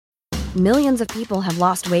Millions of people have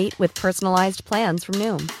lost weight with personalized plans from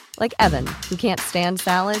Noom. Like Evan, who can't stand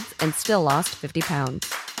salads and still lost 50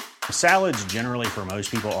 pounds. Salads generally for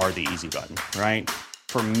most people are the easy button, right?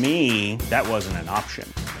 For me, that wasn't an option.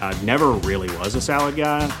 I never really was a salad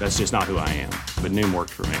guy. That's just not who I am. But Noom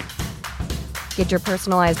worked for me. Get your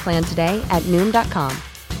personalized plan today at Noom.com.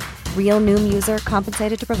 Real Noom user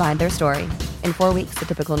compensated to provide their story. In 4 weeks, the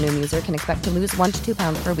typical Noom user can expect to lose 1 to 2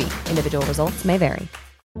 pounds per week. Individual results may vary.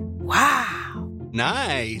 Wow.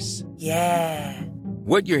 Nice. Yeah.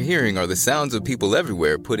 What you're hearing are the sounds of people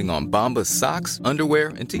everywhere putting on Bombas socks,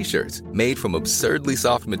 underwear, and T-shirts made from absurdly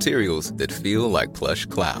soft materials that feel like plush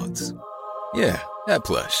clouds. Yeah, that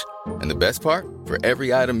plush. And the best part? For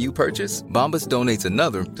every item you purchase, Bombas donates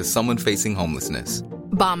another to someone facing homelessness.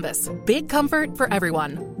 Bombas. Big comfort for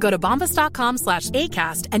everyone. Go to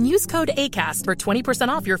bombas.com/ACAST and use code ACAST for 20%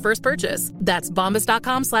 off your first purchase. That's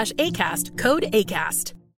bombas.com/ACAST. Code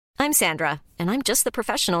ACAST. I'm Sandra, and I'm just the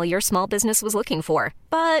professional your small business was looking for.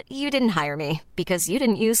 But you didn't hire me because you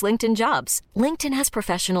didn't use LinkedIn Jobs. LinkedIn has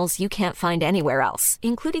professionals you can't find anywhere else,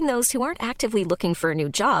 including those who aren't actively looking for a new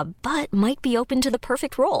job, but might be open to the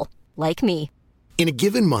perfect role, like me. In a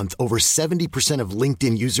given month, over 70% of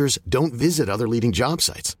LinkedIn users don't visit other leading job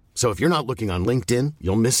sites. So if you're not looking on LinkedIn,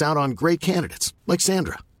 you'll miss out on great candidates like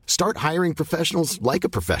Sandra. Start hiring professionals like a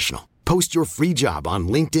professional. Post your free job on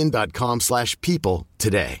linkedin.com/people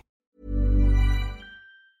today.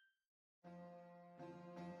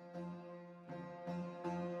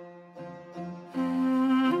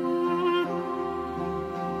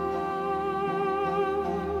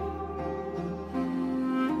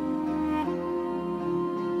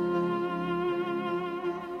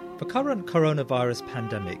 The current coronavirus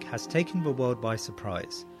pandemic has taken the world by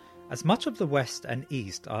surprise. As much of the West and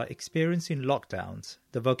East are experiencing lockdowns,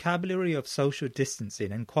 the vocabulary of social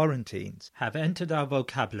distancing and quarantines have entered our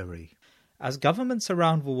vocabulary. As governments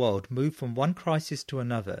around the world move from one crisis to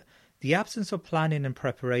another, the absence of planning and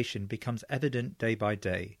preparation becomes evident day by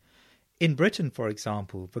day. In Britain, for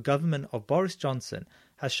example, the government of Boris Johnson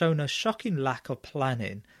has shown a shocking lack of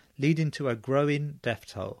planning, leading to a growing death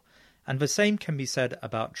toll. And the same can be said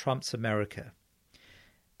about Trump's America.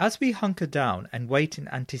 As we hunker down and wait in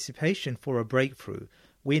anticipation for a breakthrough,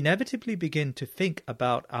 we inevitably begin to think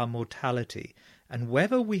about our mortality and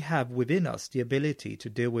whether we have within us the ability to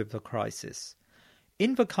deal with the crisis.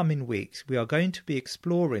 In the coming weeks, we are going to be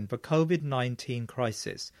exploring the COVID-19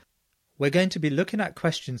 crisis. We're going to be looking at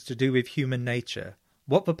questions to do with human nature,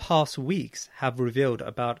 what the past weeks have revealed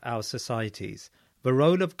about our societies, the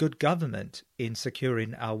role of good government in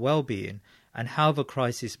securing our well-being, and how the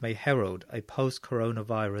crisis may herald a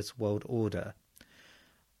post-coronavirus world order.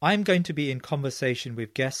 I am going to be in conversation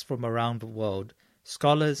with guests from around the world,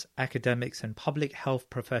 scholars, academics, and public health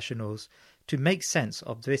professionals to make sense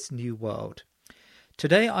of this new world.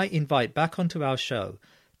 Today I invite back onto our show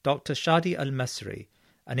Dr. Shadee Elmasry,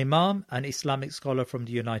 an imam and Islamic scholar from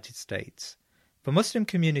the United States. The Muslim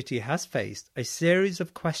community has faced a series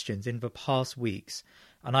of questions in the past weeks,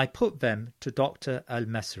 and I put them to Dr.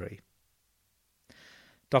 Elmasry.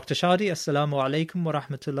 Dr. Shadee, Assalamu alaikum wa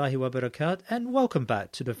rahmatullahi wa barakatuh, and welcome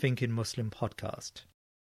back to the Thinking Muslim podcast.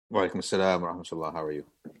 Wa alaikum assalam wa rahmatullah. How are you?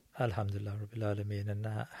 Alhamdulillah Rabbil Alameen. And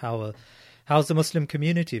how's the Muslim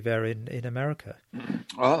community there in America?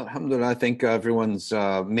 Well, alhamdulillah, I think everyone's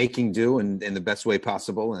making do in the best way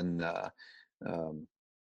possible, and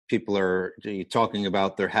people are talking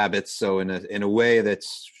about their habits, so in a way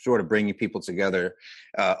that's sort of bringing people together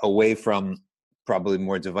away from probably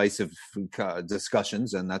more divisive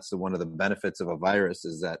discussions. And that's one of the benefits of a virus,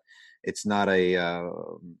 is that it's not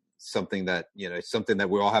something that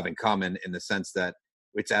we all have in common, in the sense that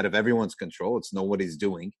it's out of everyone's control. It's nobody's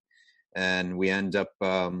doing, and we end up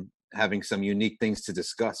having some unique things to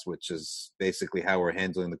discuss, which is basically how we're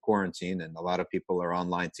handling the quarantine. And a lot of people are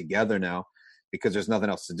online together now because there's nothing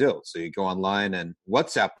else to do. So you go online, and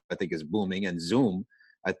WhatsApp, I think, is booming, and Zoom,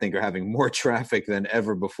 I think, are having more traffic than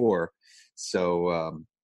ever before. So,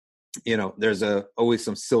 there's always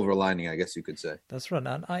some silver lining, I guess you could say. That's right.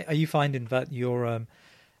 And are you finding that you're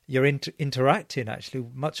interacting actually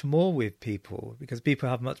much more with people, because people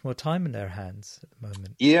have much more time in their hands at the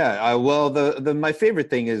moment? Yeah. My favorite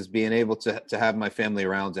thing is being able to have my family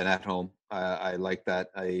around and at home. I like that.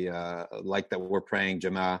 I like that we're praying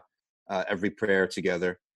Jama'ah. Every prayer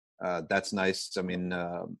together. That's nice. I mean,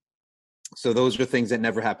 so those are things that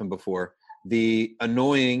never happened before. The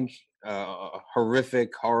annoying,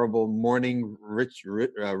 horrific, horrible morning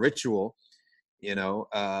ritual,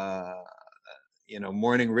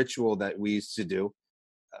 morning ritual that we used to do,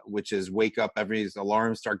 which is wake up, every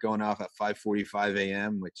alarm start going off at 5:45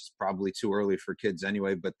 a.m., which is probably too early for kids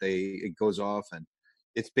anyway, but it goes off, and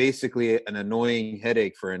it's basically an annoying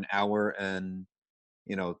headache for an hour and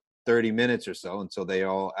 30 minutes or so until they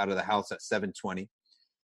all out of the house at 7:20.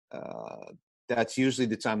 That's usually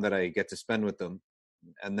the time that I get to spend with them.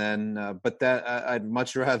 And then, I'd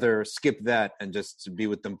much rather skip that and just be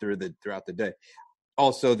with them throughout the day.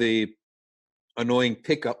 Also, the annoying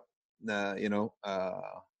pickup, if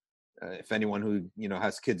anyone who,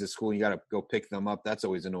 has kids at school, you got to go pick them up. That's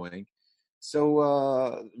always annoying.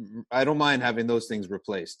 So I don't mind having those things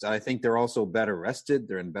replaced. I think they're also better rested.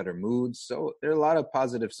 They're in better moods. So there are a lot of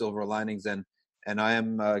positive silver linings, and I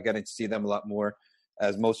am getting to see them a lot more,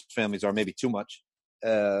 as most families are, maybe too much.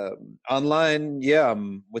 Online,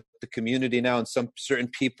 I'm with the community now, and some certain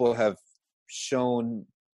people have shown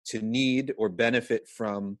to need or benefit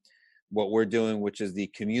from what we're doing, which is the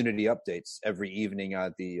community updates every evening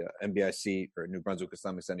at the NBIC, or New Brunswick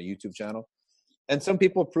Islamic Center YouTube channel. And some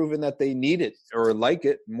people have proven that they need it or like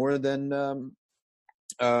it more than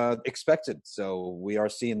expected. So we are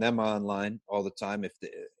seeing them online all the time.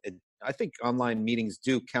 I think online meetings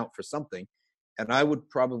do count for something. And I would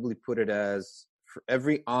probably put it as, for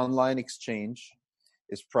every online exchange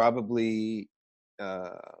is probably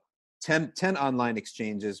 10 online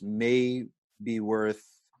exchanges may be worth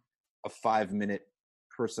a 5-minute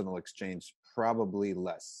personal exchange, probably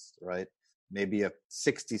less, right? Maybe a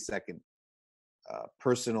 60-second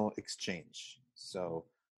personal exchange. So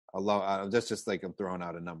that's just like I'm throwing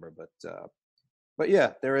out a number, but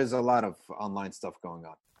yeah, there is a lot of online stuff going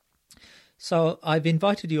on. So I've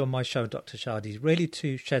invited you on my show, Dr. Shadee, really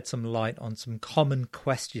to shed some light on some common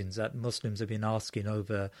questions that Muslims have been asking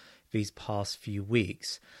over these past few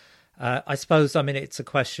weeks. I suppose, it's a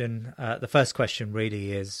question, the first question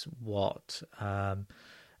really is what a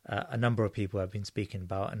number of people have been speaking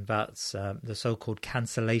about, and that's the so-called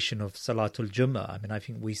cancellation of Salatul Jummah. I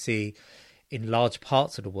think we see in large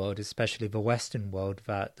parts of the world, especially the Western world,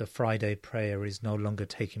 that the Friday prayer is no longer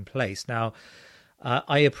taking place. Now,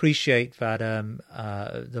 I appreciate that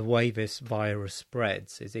the way this virus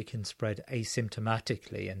spreads is it can spread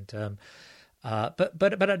asymptomatically, and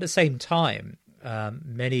but at the same time,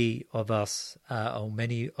 many of us or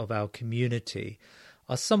many of our community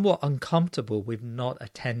are somewhat uncomfortable with not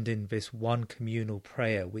attending this one communal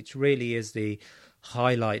prayer, which really is the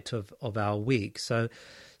highlight of our week. So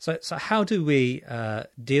how do we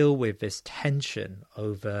deal with this tension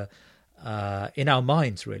over? In our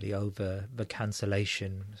minds, really, over the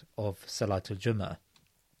cancellation of Salatul Jummah?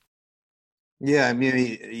 Yeah,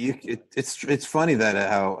 it's funny that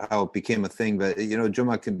how it became a thing, but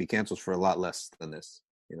Jummah can be canceled for a lot less than this.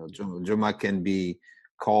 Jummah can be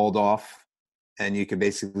called off, and you can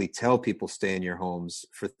basically tell people stay in your homes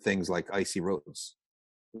for things like icy roads,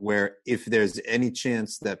 where if there's any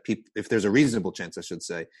chance that if there's a reasonable chance, I should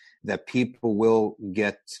say, that people will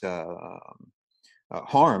get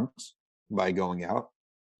harmed by going out,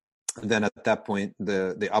 then at that point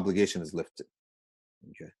the obligation is lifted.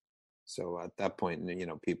 Okay, so at that point,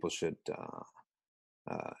 people should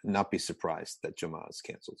not be surprised that Jummah is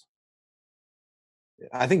canceled.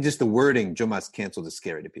 I think just the wording Jummah is canceled is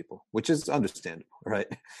scary to people, which is understandable, right?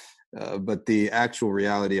 But the actual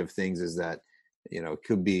reality of things is that it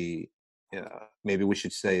could be maybe we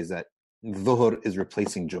should say is that Dhuhr is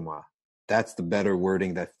replacing Jummah. That's the better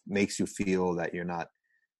wording that makes you feel that you're not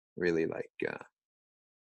really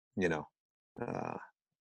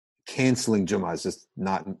canceling Jummah is just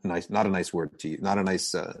not nice, not a nice word to use, not a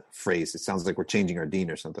nice phrase. It sounds like we're changing our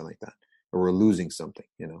deen or something like that, or we're losing something,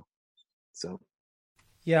 So.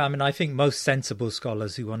 Yeah, I think most sensible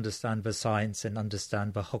scholars who understand the science and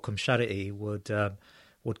understand the Hukm Shari'i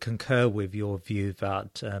would concur with your view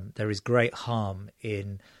that there is great harm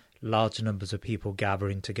in large numbers of people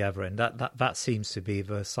gathering together, and that seems to be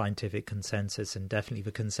the scientific consensus, and definitely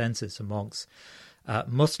the consensus amongst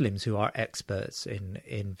Muslims who are experts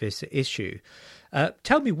in this issue.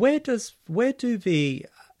 Tell me, where do the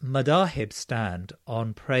madahib stand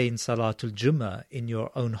on praying Salatul Jummah in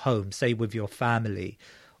your own home, say with your family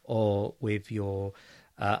or with your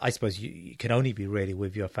I suppose you can only be really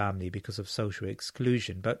with your family because of social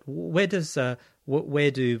exclusion. But where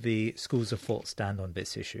do the schools of thought stand on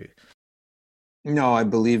this issue? No, I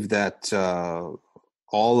believe that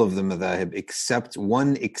all of the madhahib, except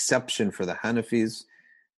one exception for the Hanafis,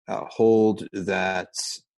 hold that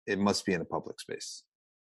it must be in a public space.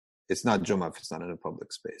 It's not Jummah if it's not in a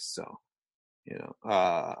public space. So,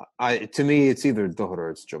 to me, it's either Dhuhr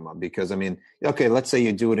or it's Jummah, because okay, let's say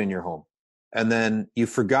you do it in your home, and then you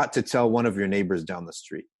forgot to tell one of your neighbors down the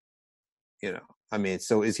street, I mean,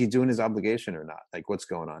 so is he doing his obligation or not? Like, what's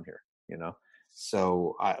going on here?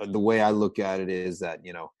 So the way I look at it is that,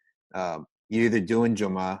 you're either doing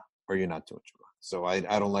Jummah or you're not doing Jummah. So I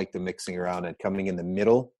don't like the mixing around and coming in the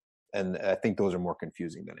middle. And I think those are more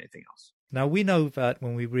confusing than anything else. Now, we know that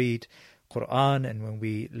when we read Quran and when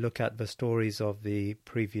we look at the stories of the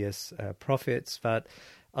previous prophets, that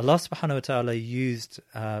Allah subhanahu wa ta'ala used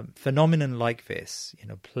phenomenon like this,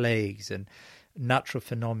 plagues and natural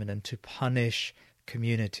phenomenon, to punish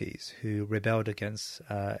communities who rebelled against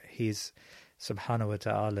his subhanahu wa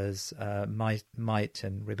ta'ala's might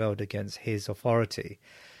and rebelled against his authority.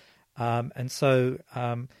 And so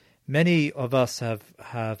many of us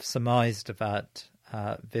have surmised that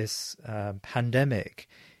this pandemic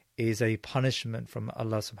is a punishment from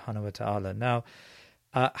Allah subhanahu wa ta'ala. Now,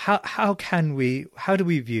 how do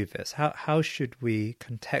we view this? How should we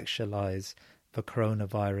contextualize the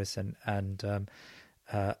coronavirus and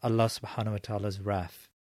Allah subhanahu wa ta'ala's wrath?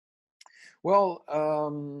 Well,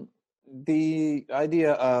 the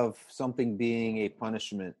idea of something being a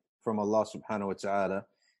punishment from Allah subhanahu wa ta'ala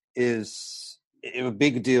is a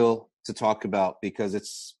big deal to talk about, because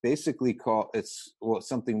it's basically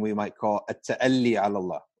something we might call at-ta'alli ala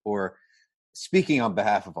Allah, or speaking on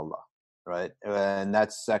behalf of Allah, right? And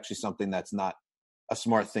that's actually something that's not a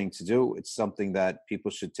smart thing to do. It's something that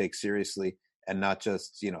people should take seriously and not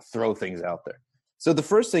just, throw things out there. So the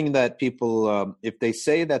first thing that people, if they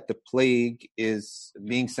say that the plague is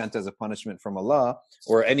being sent as a punishment from Allah,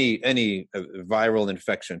 or any viral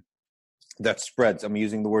infection that spreads, I'm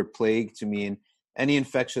using the word plague to mean any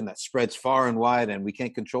infection that spreads far and wide and we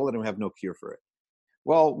can't control it and we have no cure for it.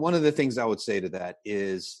 Well, one of the things I would say to that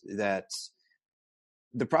is that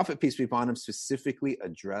the Prophet, peace be upon him, specifically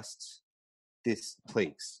addressed this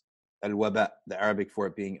plagues, al-waba, the Arabic for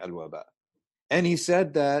it being al-waba. And he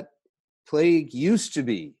said that plague used to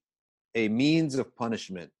be a means of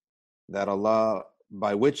punishment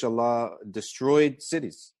by which Allah destroyed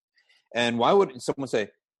cities. And why would someone say,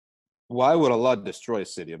 why would Allah destroy a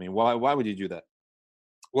city? I mean, why would you do that?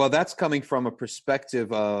 Well, that's coming from a perspective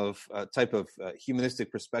of a type of humanistic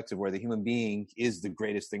perspective where the human being is the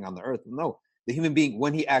greatest thing on the earth. No, the human being,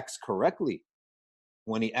 when he acts correctly,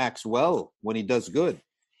 when he acts well, when he does good,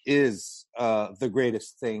 is the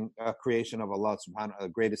greatest thing, creation of Allah subhanahu wa ta'ala, the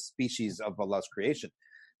greatest species of Allah's creation.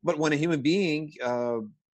 But when a human being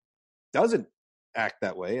doesn't act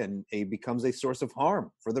that way, and he becomes a source of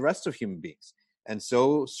harm for the rest of human beings. And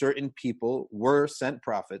so certain people were sent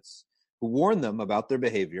prophets who warned them about their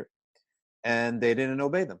behavior, and they didn't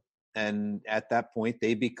obey them. And at that point,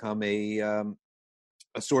 they become a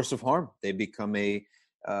source of harm. They become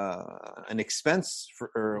an expense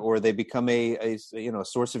or they become a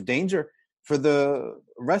source of danger for the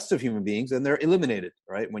rest of human beings, and they're eliminated.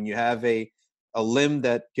 Right? When you have a limb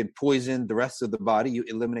that can poison the rest of the body, you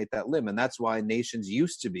eliminate that limb, and that's why nations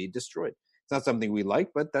used to be destroyed. It's not something we like,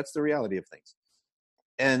 but that's the reality of things.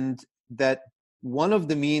 And that one of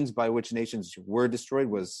the means by which nations were destroyed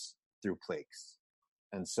was through plagues.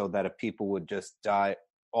 And so that a people would just die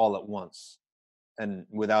all at once and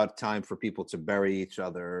without time for people to bury each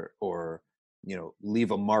other or,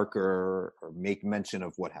 leave a marker or make mention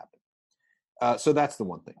of what happened. So that's the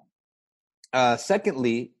one thing.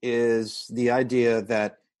 Secondly is the idea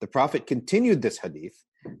that the Prophet continued this hadith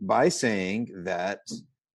by saying that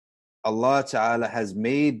Allah Ta'ala has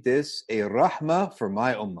made this a rahmah for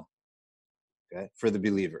my ummah. Okay, for the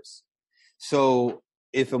believers. So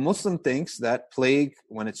if a Muslim thinks that plague,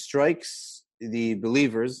 when it strikes the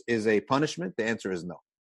believers, is a punishment, the answer is no.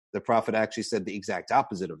 The Prophet actually said the exact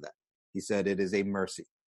opposite of that. He said it is a mercy,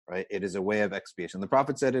 right? It is a way of expiation. The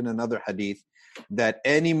Prophet said in another hadith that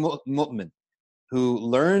any mu'min who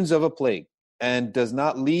learns of a plague and does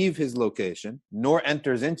not leave his location, nor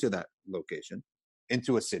enters into that location,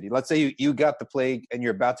 into a city. Let's say you got the plague and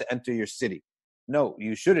you're about to enter your city. No,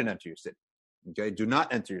 you shouldn't enter your city. Okay, do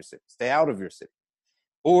not enter your city. Stay out of your city.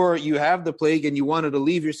 Or you have the plague and you wanted to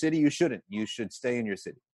leave your city, you shouldn't. You should stay in your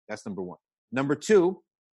city. That's number one. Number two,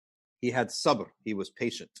 he had sabr. He was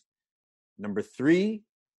patient. Number three,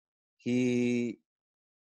 he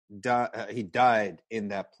died in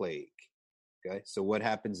that plague. Okay, so what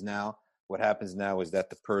happens now? What happens now is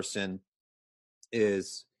that the person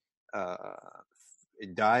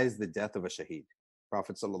dies the death of a shaheed.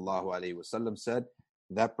 Prophet sallallahu alaihi wasallam said,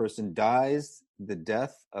 that person dies the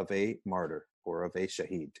death of a martyr or of a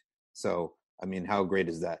shaheed. So, I mean, how great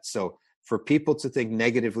is that? So, for people to think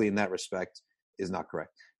negatively in that respect is not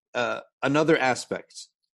correct. Another aspect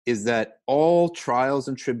is that all trials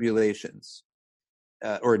and tribulations,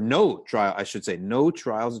 or no trials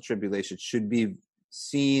and tribulations should be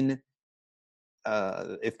seen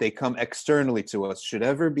if they come externally to us, should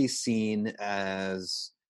ever be seen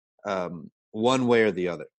as one way or the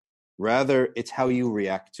other. Rather, it's how you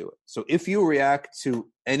react to it. So if you react to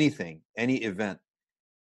anything, any event,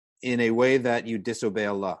 in a way that you disobey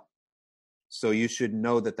Allah, so you should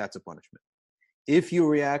know that that's a punishment. If you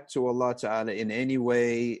react to Allah Ta'ala in any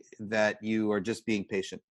way that you are just being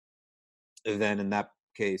patient, then in that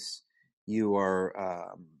case, you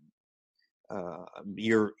are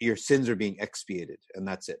your sins are being expiated, and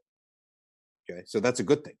that's it. Okay, so that's a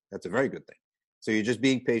good thing. That's a very good thing. So you're just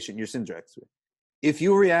being patient, your sins are expiated. If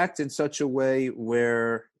you react in such a way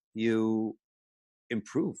where you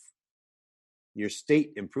improve, your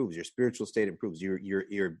state improves, your spiritual state improves,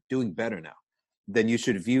 you're doing better now, then you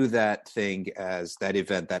should view that thing, as that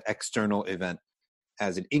event, that external event,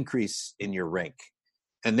 as an increase in your rank.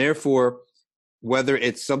 And therefore, whether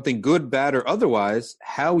it's something good, bad, or otherwise,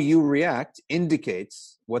 how you react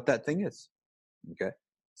indicates what that thing is. Okay?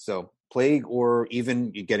 So plague, or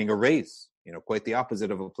even getting a raise, quite the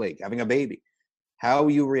opposite of a plague, having a baby. How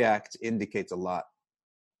you react indicates a lot.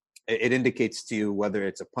 It indicates to you whether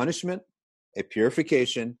it's a punishment, a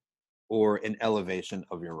purification, or an elevation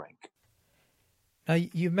of your rank. Now,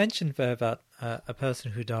 you mentioned there that a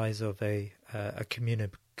person who dies of a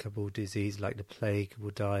communicable disease like the plague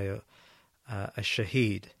will die a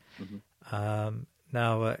shaheed. Mm-hmm.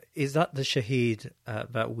 Now, is that the shaheed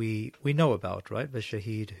that we know about, right? The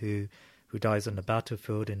shaheed who dies on the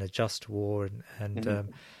battlefield in a just war, and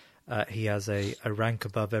mm-hmm. He has a rank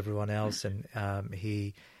above everyone else, and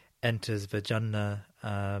he enters the Jannah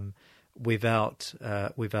without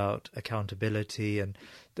accountability. And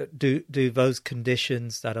do those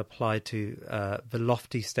conditions that apply to the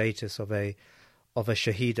lofty status of a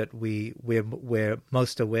shaheed that we're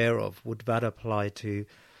most aware of, would that apply to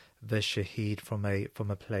the shaheed from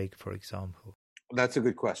a plague, for example? That's a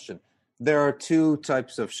good question. There are two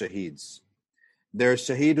types of shaheeds. There's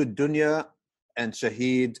shaheed ad-dunya and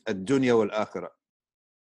shaheed ad-dunya wal-akhirah.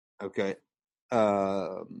 Okay.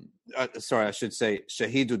 Sorry, I should say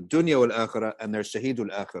shaheed ad-dunya wal-akhirah, and there's shaheed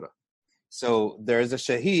al-akhirah. So there's a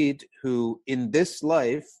shaheed who, in this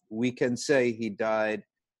life, we can say he died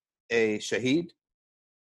a shaheed.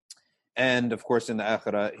 And of course, in the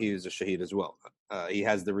akhirah, he is a shaheed as well. He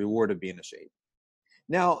has the reward of being a shaheed.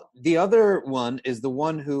 Now, the other one is the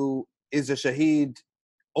one who is a shaheed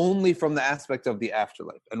only from the aspect of the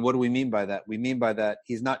afterlife. And what do we mean by that? We mean by that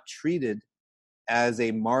he's not treated as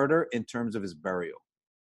a martyr in terms of his burial.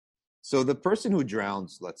 So the person who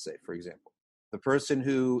drowns, let's say, for example, the person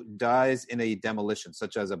who dies in a demolition,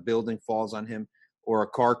 such as a building falls on him, or a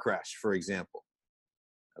car crash, for example,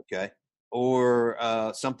 okay, or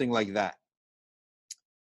something like that.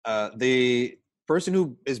 The person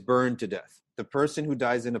who is burned to death, the person who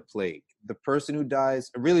dies in a plague, the person who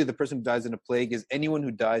dies in a plague is anyone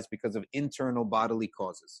who dies because of internal bodily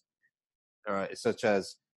causes, such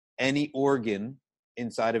as any organ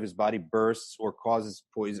inside of his body bursts or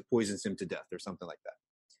poisons him to death, or something like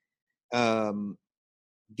that.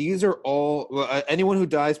 These are all anyone who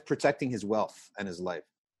dies protecting his wealth and his life.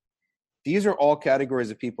 These are all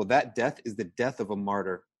categories of people. That death is the death of a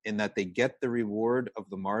martyr, in that they get the reward of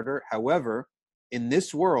the martyr. However, in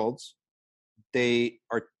this world, they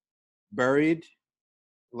are buried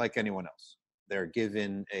like anyone else. They're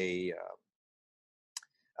given a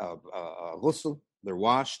ghusl, they're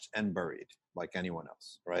washed and buried like anyone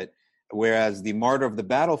else, right? Whereas the martyr of the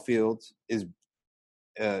battlefield is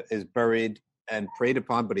buried and prayed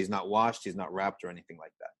upon, but he's not washed, he's not wrapped or anything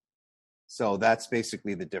like that. So that's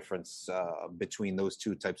basically the difference between those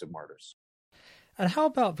two types of martyrs. And how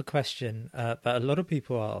about the question that a lot of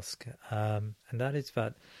people ask, and that is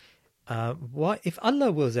that why, if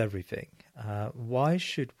Allah wills everything, why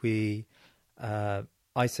should we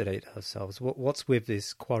isolate ourselves? What's with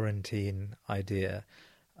this quarantine idea?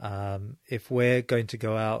 If we're going to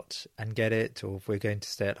go out and get it, or if we're going to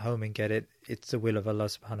stay at home and get it, it's the will of Allah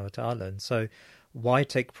subhanahu wa ta'ala. And so why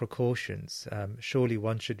take precautions? Surely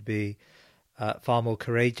one should be far more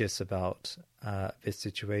courageous about this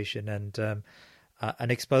situation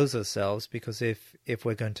and expose ourselves, because if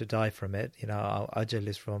we're going to die from it, our ajal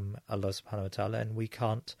is from Allah subhanahu wa ta'ala, and we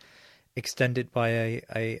can't extend it by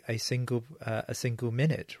a single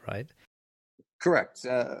minute, right? Correct.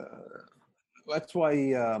 That's why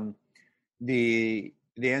the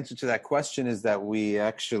answer to that question is that we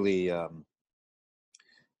actually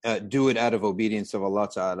do it out of obedience of Allah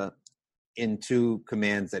Ta'ala in two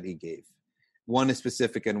commands that He gave. One is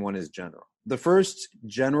specific and one is general. The first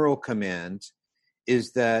general command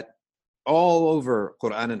is that all over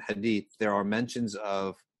Quran and Hadith there are mentions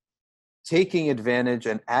of taking advantage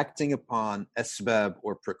and acting upon asbab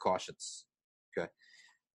or precautions.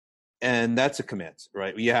 And that's a command,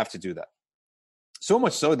 right? You have to do that. So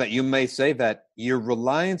much so that you may say that your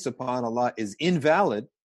reliance upon Allah is invalid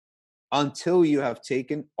until you have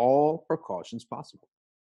taken all precautions possible,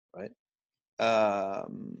 right?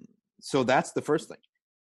 So that's the first thing.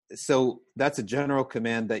 So that's a general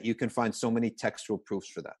command that you can find so many textual proofs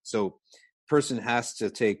for that. So person has to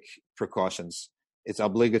take precautions. It's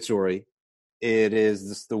obligatory. It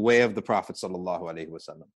is the way of the Prophet sallallahu alaihi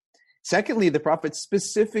wasallam. Secondly, the Prophet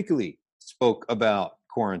specifically spoke about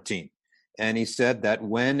quarantine. And he said that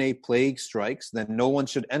when a plague strikes, then no one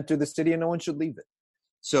should enter the city and no one should leave it.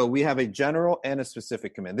 So we have a general and a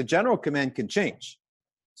specific command. The general command can change.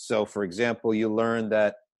 So, for example, you learn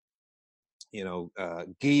that,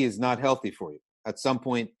 ghee is not healthy for you. At some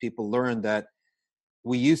point, people learn that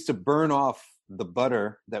we used to burn off the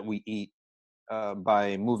butter that we eat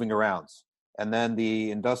by moving around. And then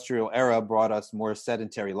the industrial era brought us more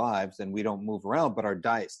sedentary lives, and we don't move around, but our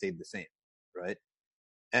diet stayed the same, right?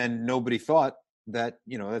 And nobody thought that,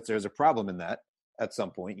 that there's a problem in that at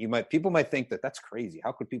some point. People might think that that's crazy.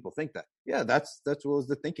 How could people think that? Yeah, that's what was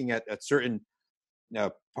the thinking at certain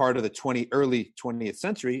part of the early 20th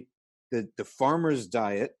century. The farmer's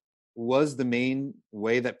diet was the main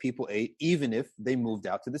way that people ate, even if they moved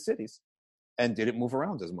out to the cities and didn't move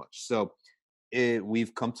around as much. So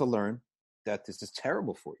we've come to learn that this is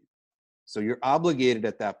terrible for you. So you're obligated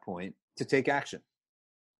at that point to take action.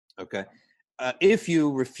 Okay. If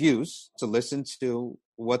you refuse to listen to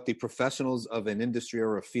what the professionals of an industry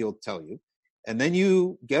or a field tell you, and then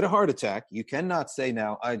you get a heart attack, you cannot say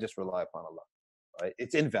now, I just rely upon Allah. Right?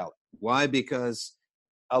 It's invalid. Why? Because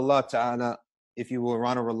Allah Ta'ala, if you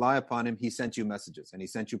want to rely upon him, he sent you messages, and he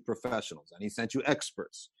sent you professionals, and he sent you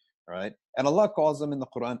experts. Right? And Allah calls them in the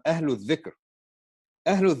Quran, Ahlul Dhikr.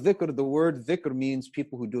 Ahlul Dhikr, the word dhikr means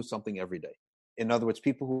people who do something every day. In other words,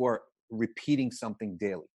 people who are repeating something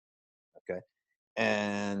daily. Okay?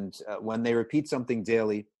 And when they repeat something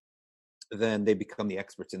daily, then they become the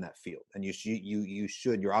experts in that field. And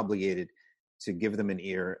you're obligated to give them an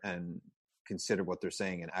ear and consider what they're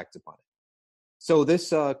saying and act upon it. So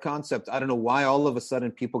this concept, I don't know why all of a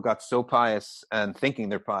sudden people got so pious and thinking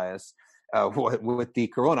they're pious with the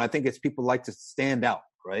corona. I think it's people like to stand out,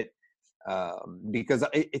 right? Because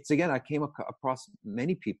I came across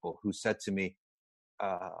many people who said to me,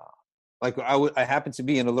 I happened to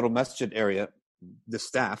be in a little masjid area, the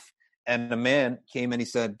staff, and a man came and he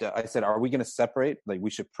said, I said, are we going to separate? Like, we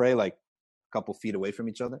should pray like a couple feet away from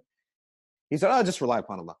each other? He said, just rely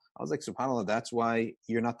upon Allah. I was like, subhanAllah, that's why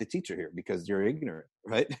you're not the teacher here, because you're ignorant,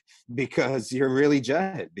 right? Because you're really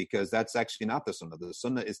jahid, because that's actually not the sunnah. The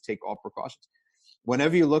sunnah is take all precautions.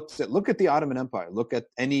 Whenever you look at the Ottoman Empire, look at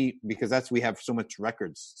because we have so many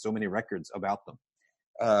records about them.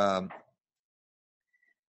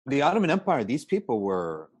 The Ottoman Empire, these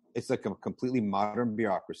people it's like a completely modern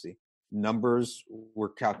bureaucracy. Things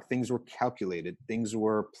were calculated, things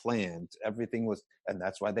were planned, everything was, and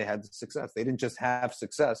that's why they had the success. They didn't just have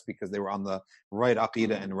success because they were on the right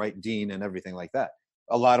aqidah and right deen and everything like that.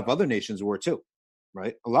 A lot of other nations were too,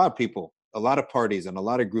 right? A lot of people, a lot of parties and a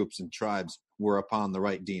lot of groups and tribes were upon the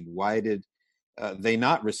right deen. Why did they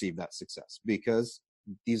not receive that success? Because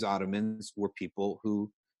these Ottomans were people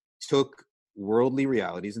who took worldly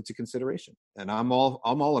realities into consideration. And I'm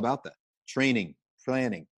all about that. Training,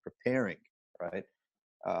 planning, preparing, right?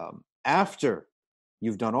 After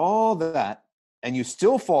you've done all that and you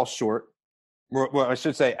still fall short, well, I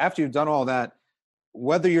should say, after you've done all that,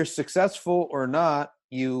 whether you're successful or not,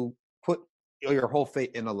 you put your whole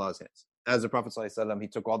fate in Allah's hands. As the Prophet ﷺ, he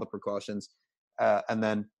took all the precautions, and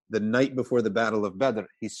then the night before the Battle of Badr,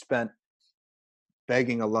 he spent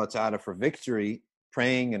begging Allah Ta'ala for victory,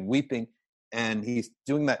 praying and weeping, and he's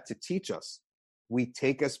doing that to teach us. We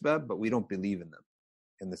take asbab, but we don't believe in them,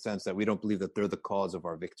 in the sense that we don't believe that they're the cause of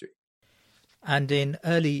our victory. And in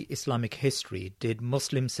early Islamic history, did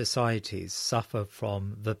Muslim societies suffer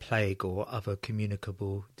from the plague or other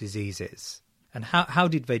communicable diseases? And how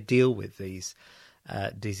did they deal with these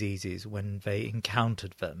diseases when they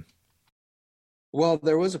encountered them? Well,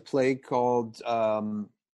 there was a plague called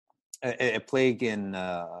a plague in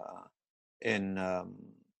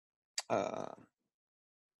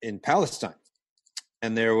Palestine,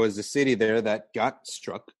 and there was a city there that got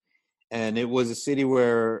struck, and it was a city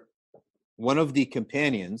where one of the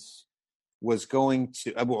companions was going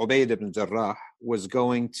to, Abu Ubayd ibn Jarrah was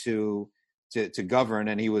going to govern,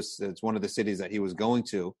 and it's one of the cities that he was going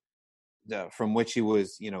to, from which he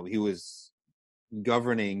was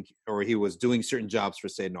governing, or he was doing certain jobs for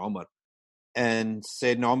Sayyidina Umar. And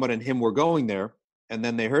Sayyidina Umar and him were going there, and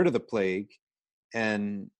then they heard of the plague,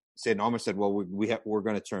 and Sayyidina Umar said, well, we're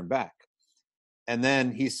going to turn back. And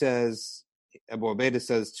then he says, Abu Ubaidah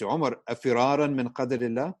says to Umar, "Afiraran min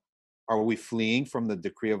qadrillah? Are we fleeing from the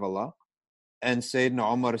decree of Allah?" And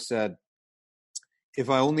Sayyidina Umar said, "If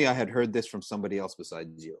I had heard this from somebody else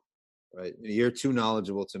besides you, right? You're too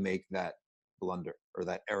knowledgeable to make that blunder or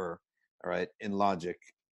that error, all right, in logic."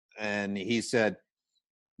 And he said,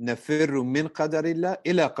 "Nafirru min qadarillah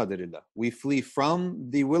ila qadarillah." We flee from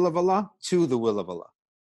the will of Allah to the will of Allah,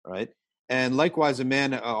 right? And likewise, a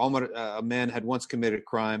man had once committed a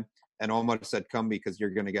crime, and Omar said, "Come, because you're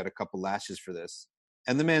going to get a couple lashes for this."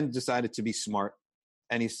 And the man decided to be smart,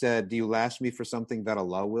 and he said, "Do you lash me for something that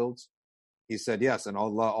Allah willed?" He said, "Yes, and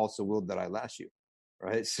Allah also willed that I lash you."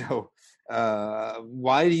 Right? So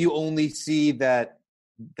why do you only see that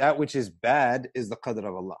which is bad is the qadr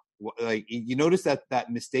of Allah? Like, you notice that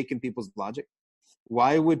mistake in people's logic?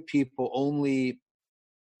 Why would people only,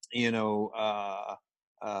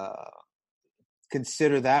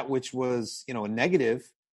 consider that which was, a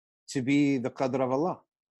negative to be the qadr of Allah?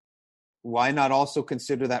 Why not also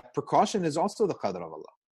consider that precaution is also the qadr of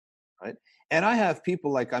Allah, right? And I have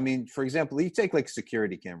people for example, you take like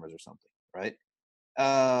security cameras or something, right?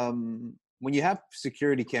 When you have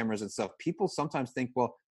security cameras and stuff, people sometimes think,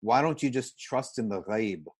 well, why don't you just trust in the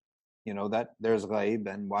ghaib? That there's ghaib,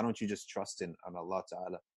 and why don't you just trust in Allah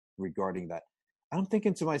Ta'ala regarding that? I'm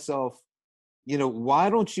thinking to myself, why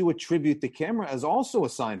don't you attribute the camera as also a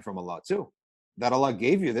sign from Allah too? That Allah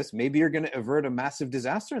gave you this. Maybe you're going to avert a massive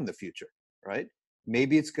disaster in the future, right?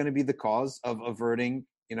 Maybe it's going to be the cause of averting,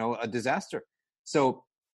 a disaster. So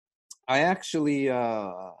I actually,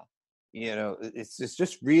 it's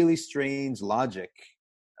just really strange logic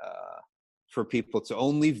for people to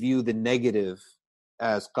only view the negative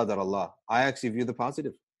as qadar Allah. I actually view the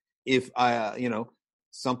positive. If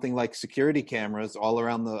something like security cameras all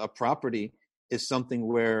around a property is something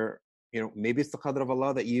where, maybe it's the qadr of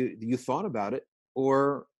Allah that you thought about it,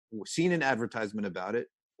 or seen an advertisement about it,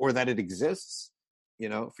 or that it exists,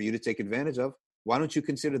 for you to take advantage of. Why don't you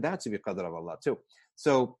consider that to be qadr of Allah too?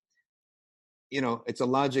 So, it's a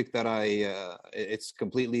logic that it's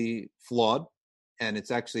completely flawed, and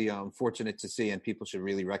it's actually unfortunate to see, and people should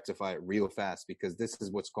really rectify it real fast, because this is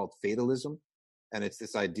what's called fatalism. And it's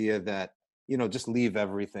this idea that, just leave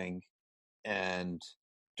everything and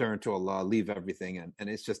turn to Allah, leave everything. And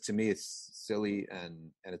it's just, to me, it's silly,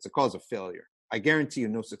 and it's a cause of failure. I guarantee you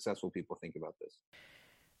no successful people think about this.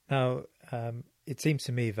 Now, it seems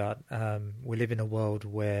to me that we live in a world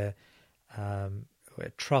where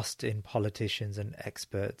trust in politicians and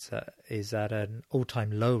experts is at an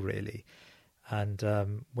all-time low, really. And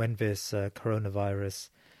when this coronavirus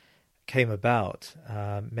came about,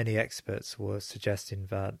 many experts were suggesting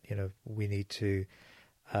that we need to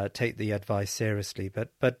take the advice seriously,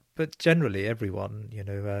 but generally everyone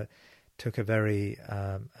took a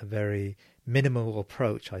very minimal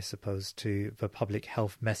approach, I suppose, to the public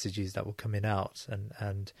health messages that were coming out,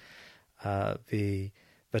 and the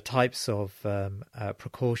types of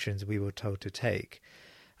precautions we were told to take.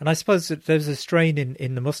 And I suppose that there's a strain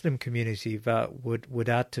in the Muslim community that would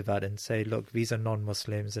add to that and say, look, these are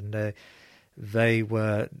non-Muslims, and they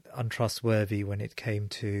were untrustworthy when it came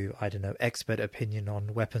to, I don't know, expert opinion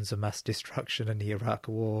on weapons of mass destruction in the Iraq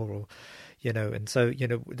War, or, and so,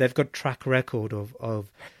 they've got track record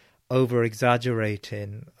of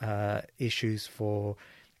over-exaggerating issues for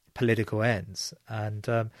political ends. And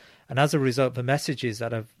as a result, the messages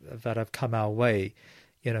that have come our way,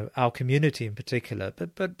 our community in particular,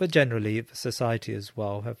 but generally society as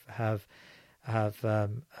well, have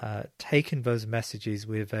taken those messages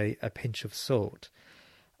with a pinch of salt.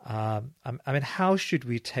 I mean, how should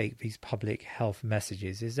we take these public health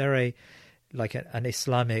messages? Is there an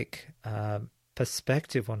Islamic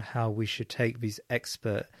perspective on how we should take these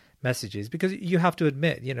expert messages? Because you have to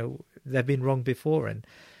admit, they've been wrong before, and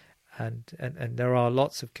there are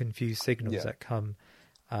lots of confused signals that come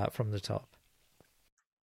from the top.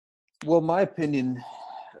 Well, my opinion,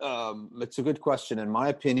 it's a good question. And my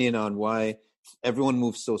opinion on why everyone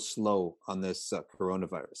moves so slow on this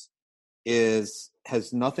coronavirus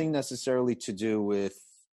has nothing necessarily to do with,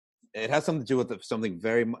 it has something to do with something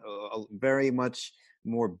very much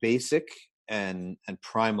more basic and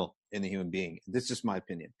primal in the human being. This is just my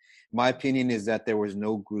opinion. My opinion is that there was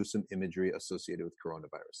no gruesome imagery associated with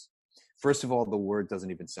coronavirus. First of all, the word doesn't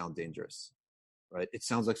even sound dangerous, right? It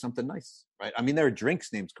sounds like something nice, right? I mean, there are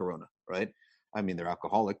drinks named Corona, right? I mean, they're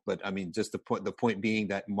alcoholic, but I mean, just the point being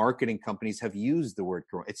that marketing companies have used the word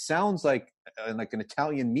Corona. It sounds like an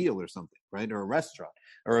Italian meal or something, right? Or a restaurant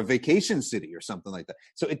or a vacation city or something like that.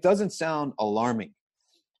 So it doesn't sound alarming.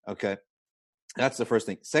 Okay. That's the first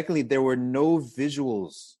thing. Secondly, there were no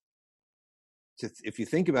visuals. If you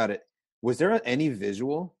think about it, was there any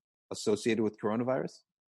visual associated with coronavirus?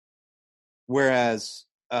 Whereas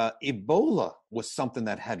Ebola was something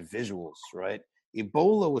that had visuals, right?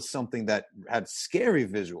 Ebola was something that had scary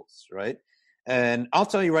visuals, right? And I'll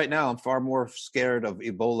tell you right now, I'm far more scared of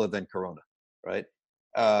Ebola than Corona, right?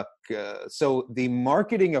 So the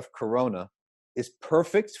marketing of Corona is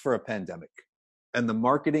perfect for a pandemic, and the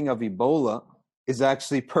marketing of Ebola is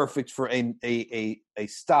actually perfect for a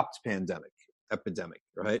stopped epidemic,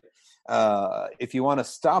 right? If you want to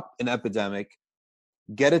stop an epidemic,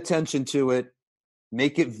 get attention to it,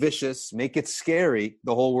 make it vicious, make it scary,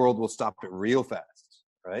 the whole world will stop it real fast,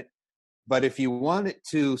 right? But if you want it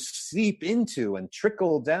to seep into and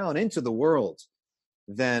trickle down into the world,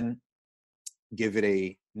 then give it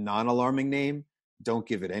a non-alarming name, don't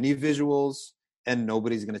give it any visuals, and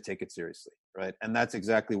nobody's going to take it seriously, right? And that's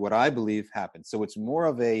exactly what I believe happened. So it's more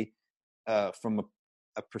of from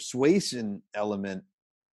a persuasion element.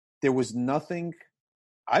 There was nothing.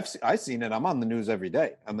 I've seen it. I'm on the news every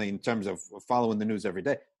day. I mean, in terms of following the news every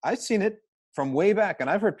day, I've seen it from way back, and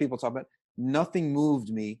I've heard people talk about it. Nothing moved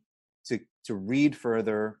me to read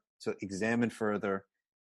further, to examine further.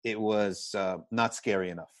 It was not scary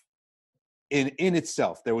enough in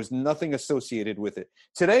itself. There was nothing associated with it.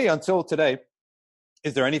 Until today,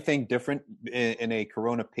 is there anything different in a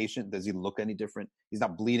corona patient? Does he look any different? He's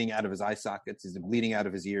not bleeding out of his eye sockets. Is he bleeding out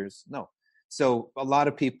of his ears? No. So a lot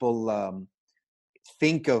of people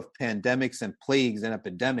think of pandemics and plagues and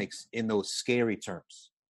epidemics in those scary terms,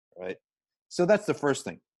 right? So that's the first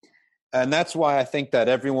thing. And that's why I think that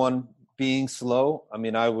everyone being slow, I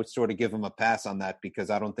mean, I would sort of give them a pass on that, because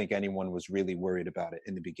I don't think anyone was really worried about it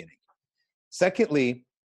in the beginning. Secondly,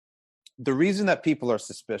 the reason that people are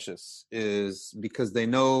suspicious is because they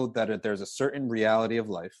know that there's a certain reality of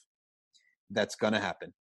life that's going to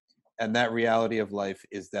happen. And that reality of life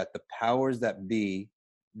is that the powers that be,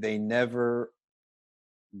 they never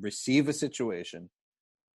receive a situation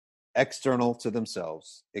external to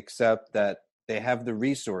themselves, except that they have the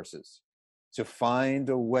resources to find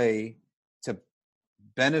a way to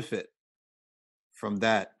benefit from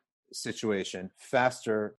that situation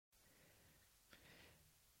faster.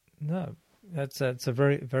 No, that's a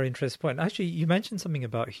very, very interesting point. Actually, you mentioned something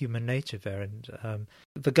about human nature there, and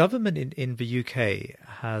the government in the UK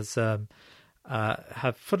has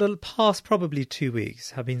have for the past probably 2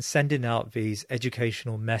 weeks have been sending out these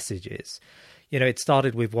educational messages. You know, it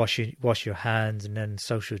started with wash your hands, and then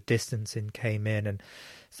social distancing came in, and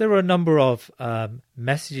so there were a number of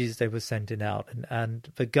messages they were sending out,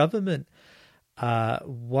 and the government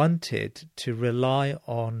wanted to rely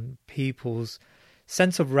on people's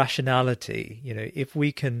sense of rationality. You know, if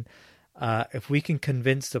we can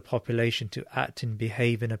convince the population to act and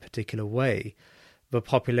behave in a particular way, the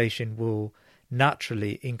population will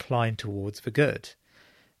naturally incline towards the good.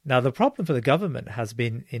 Now, the problem for the government has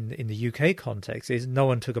been in the UK context is no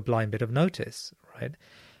one took a blind bit of notice, right?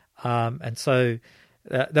 And so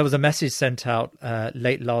there was a message sent out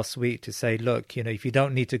late last week to say, look, you know, if you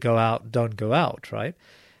don't need to go out, don't go out, right?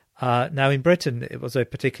 Now, in Britain, it was a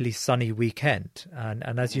particularly sunny weekend.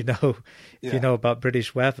 And as you know, if you know about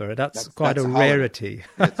British weather, that's quite a rarity.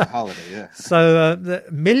 It's a holiday, yeah. So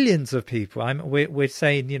millions of people, we're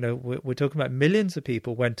saying, you know, we're talking about millions of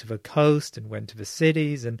people went to the coast and went to the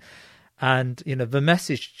cities, and you know, the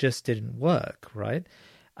message just didn't work, right?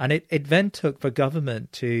 And it then took the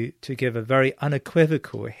government to give a very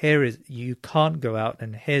unequivocal, you can't go out,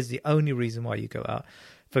 and here's the only reason why you go out,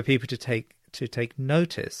 for people to take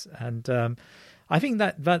notice. And I think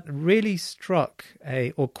that really struck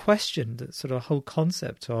or questioned the sort of whole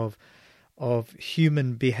concept of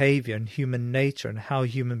human behavior and human nature and how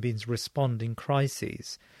human beings respond in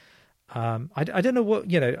crises. I don't know what,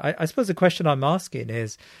 you know, I suppose the question I'm asking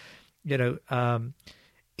is, you know,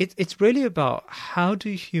 it's really about how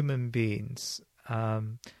do human beings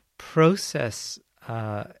process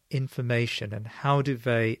information, and how do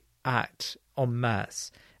they act en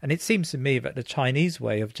masse. And it seems to me that the Chinese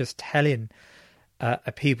way of just telling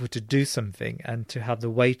a people to do something and to have the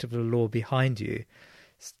weight of the law behind you,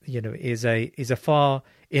 you know, is a far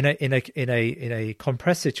in a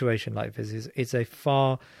compressed situation like this is a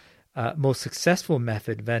far more successful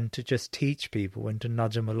method than to just teach people and to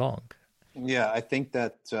nudge them along. Yeah, I think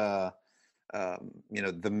that you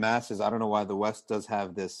know, the masses. I don't know why the West does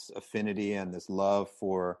have this affinity and this love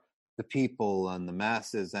for the people and the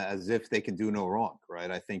masses, as if they can do no wrong, right?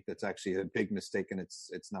 I think that's actually a big mistake, and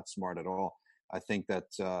it's not smart at all. I think that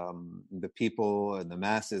the people and the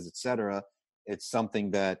masses, etc., it's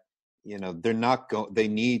something that, you know, they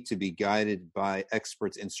need to be guided by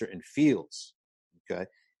experts in certain fields. Okay,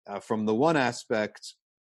 from the one aspect,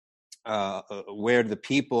 where the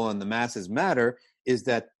people and the masses matter is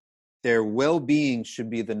that their well-being should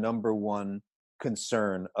be the number one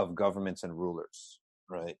concern of governments and rulers,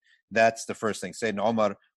 right? That's the first thing. Sayyidina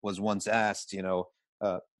Omar was once asked,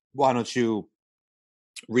 why don't you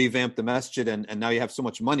revamp the masjid, and now you have so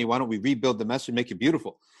much money, why don't we rebuild the masjid, make it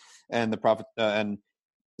beautiful? And the Prophet and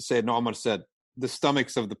Sayyidina Omar said, the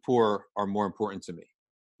stomachs of the poor are more important to me,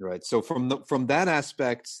 right? So from that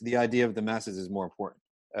aspect, the idea of the masses is more important,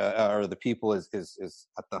 or the people is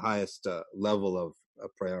at the highest level of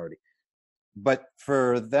priority. But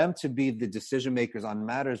for them to be the decision makers on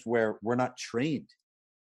matters where we're not trained,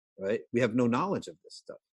 right? We have no knowledge of this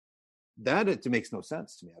stuff. It makes no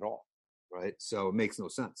sense to me at all, right? So it makes no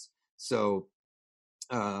sense. So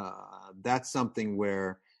that's something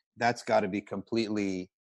where that's got to be completely,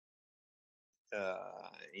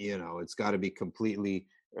 it's got to be completely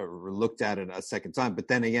looked at it a second time. But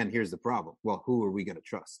then again, here's the problem. Well, who are we going to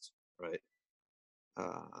trust, right?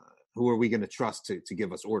 Who are we going to trust to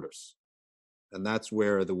give us orders? And that's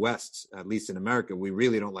where the West, at least in America, we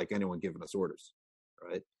really don't like anyone giving us orders,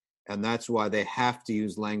 right? And that's why they have to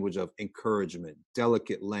use language of encouragement,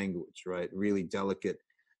 delicate language, right? Really delicate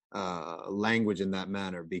language in that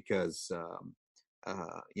manner, because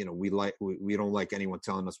we don't like anyone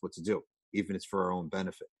telling us what to do, even if it's for our own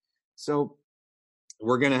benefit. So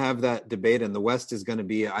we're going to have that debate, and the West is going to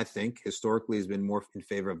be, I think, historically has been more in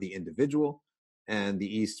favor of the individual, and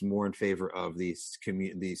the East more in favor of the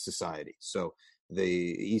society. So the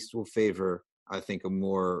East will favor, I think, a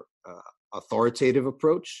more authoritative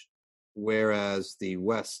approach, whereas the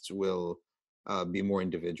West will be more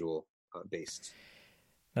individual based.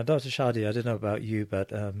 Now, Dr. Shadee, I don't know about you,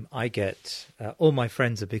 but I get all my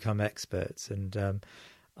friends have become experts, and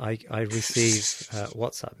I receive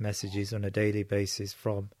WhatsApp messages on a daily basis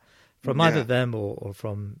from either them or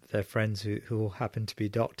from their friends who happen to be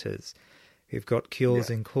doctors, who've got cures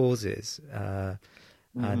and causes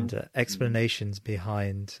and explanations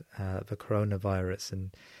behind the coronavirus.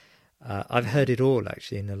 And I've heard it all,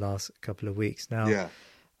 actually, in the last couple of weeks. Now,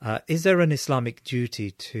 is there an Islamic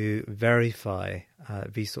duty to verify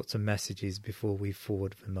these sorts of messages before we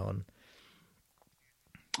forward them on?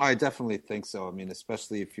 I definitely think so. I mean,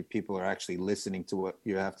 especially if your people are actually listening to what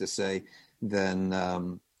you have to say,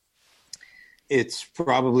 then it's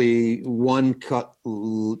probably one cut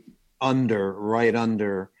right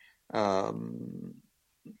under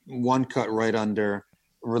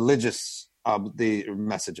religious the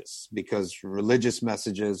messages, because religious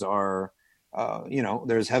messages are,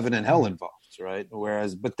 there's heaven and hell involved, right?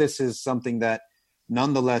 But this is something that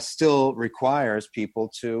nonetheless still requires people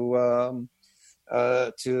to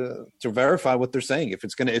verify what they're saying. If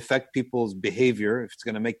it's going to affect people's behavior, if it's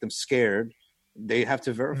going to make them scared, they have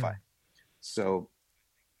to verify. So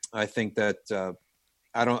I think that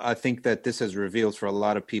I think that this has revealed for a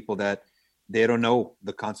lot of people that they don't know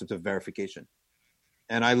the concept of verification.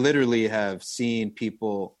 And I literally have seen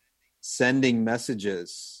people sending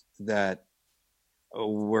messages that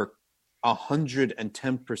were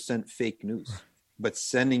 110% fake news, but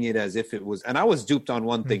sending it as if it was. And I was duped on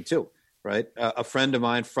one thing too, right? A friend of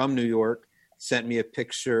mine from New York sent me a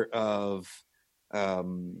picture of, a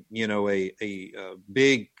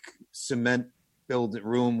big cement built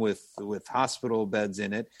room with hospital beds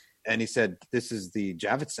in it. And he said, this is the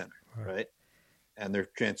Javits Center, right? And they're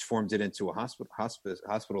transformed it into a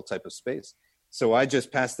hospital type of space. So I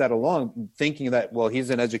just passed that along, thinking that, well, he's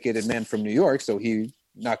an educated man from New York, so he's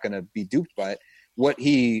not going to be duped by it. What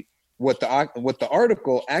the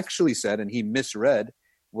article actually said, and he misread,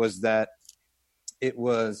 was that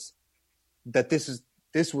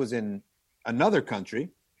this was in another country,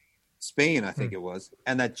 Spain, I think it was,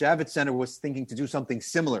 and that Javits Center was thinking to do something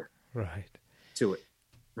similar to it,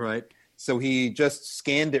 right? So he just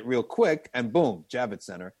scanned it real quick, and boom, Javits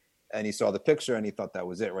Center, and he saw the picture, and he thought that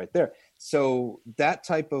was it right there. So that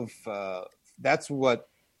type of that's what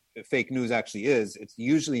fake news actually is. It's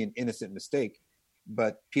usually an innocent mistake,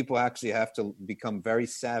 but people actually have to become very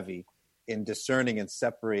savvy in discerning and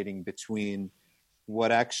separating between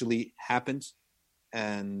what actually happened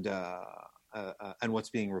and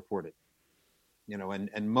what's being reported. And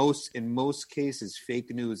in most cases,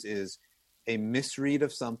 fake news is a misread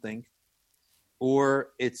of something, or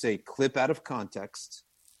it's a clip out of context,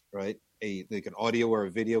 right? Like an audio or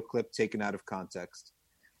a video clip taken out of context,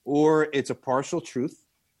 or it's a partial truth.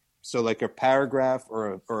 So like a paragraph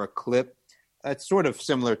or a clip, that's sort of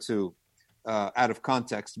similar to out of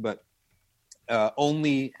context, but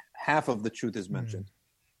only half of the truth is mentioned.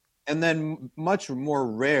 And then much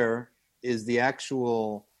more rare is the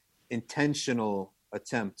actual intentional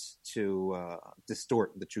attempt to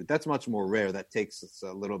distort the truth. That's much more rare. That takes us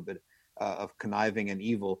a little bit of conniving and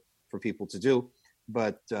evil for people to do.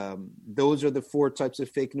 But those are the 4 types of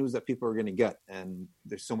fake news that people are going to get. And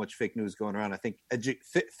there's so much fake news going around. I think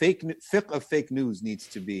fiqh of fake news needs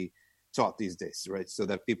to be taught these days, right? So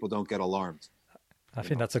that people don't get alarmed. I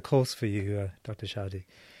think that's a course for you, Dr. Shadee.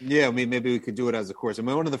 Yeah, I mean, maybe we could do it as a course. I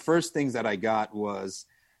mean, one of the first things that I got was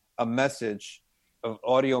a message, an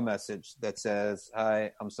audio message that says,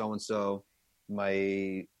 "Hi, I'm so-and-so.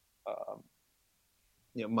 My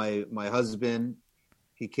husband,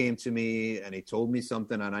 he came to me and he told me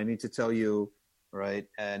something and I need to tell you," right?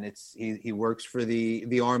 And he works for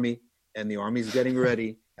the army, and the army's getting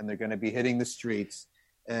ready and they're going to be hitting the streets.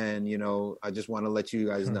 And, I just want to let you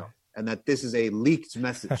guys know. And that this is a leaked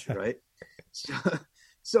message, right?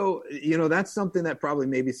 So, that's something that probably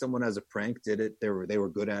maybe someone as a prank did it. They were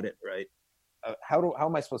good at it, right? How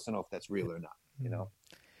am I supposed to know if that's real or not?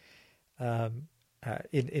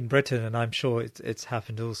 In Britain, and I'm sure it's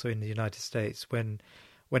happened also in the United States, when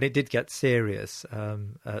it did get serious,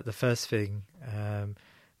 the first thing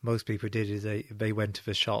most people did is they went to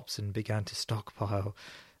the shops and began to stockpile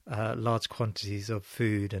large quantities of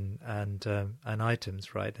food and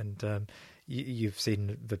items, right? And you've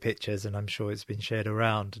seen the pictures, and I'm sure it's been shared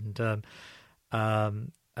around, and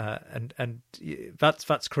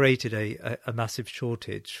that's created a massive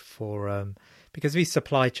shortage for because these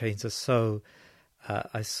supply chains are so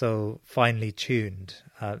finely tuned.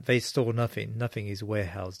 They store nothing is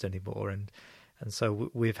warehoused anymore, and so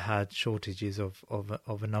we've had shortages of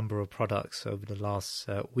a number of products over the last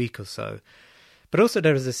week or so. But also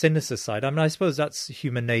there is a sinister side. I mean, I suppose that's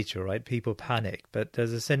human nature, right? People panic, but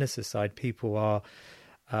there's a sinister side. People are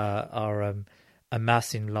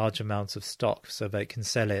amassing large amounts of stock so they can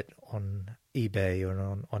sell it on eBay or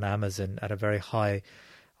on Amazon at a very high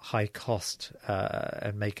cost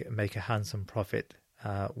and make a handsome profit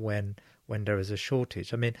when there is a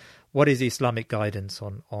shortage. I mean, what is Islamic guidance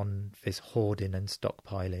on this hoarding and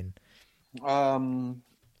stockpiling?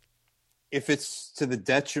 If it's to the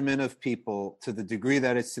detriment of people, to the degree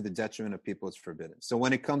that it's to the detriment of people, it's forbidden. So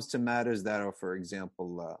when it comes to matters that are, for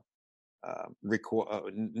example,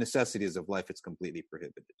 necessities of life, it's completely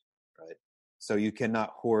prohibited, right? So you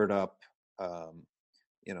cannot hoard up,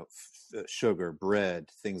 sugar, bread,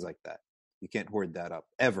 things like that. You can't hoard that up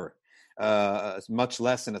ever, much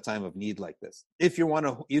less in a time of need like this. If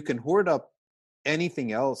you can hoard up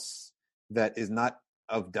anything else that is not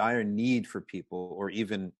of dire need for people, or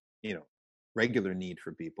even, regular need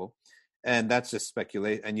for people. And that's just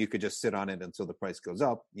speculate. And you could just sit on it until the price goes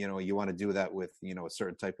up. You want to do that with, a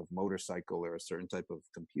certain type of motorcycle or a certain type of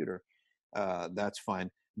computer. That's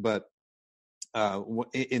fine. But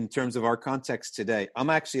in terms of our context today, I'm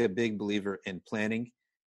actually a big believer in planning.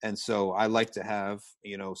 And so I like to have,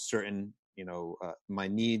 certain, my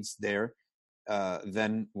needs there.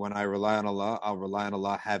 Then when I rely on Allah, I'll rely on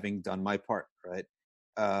Allah having done my part, right?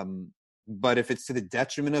 But if it's to the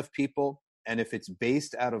detriment of people, and if it's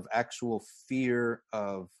based out of actual fear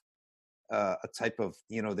of a type of,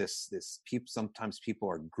 sometimes people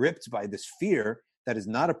are gripped by this fear that is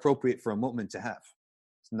not appropriate for a moment to have.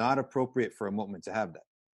 It's not appropriate for a moment to have that.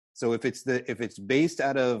 So if it's based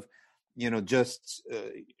out of, just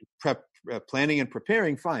planning and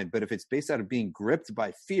preparing, fine. But if it's based out of being gripped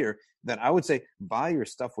by fear, then I would say buy your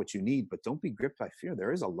stuff what you need, but don't be gripped by fear.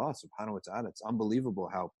 There is Allah subhanahu wa ta'ala. It's unbelievable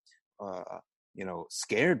how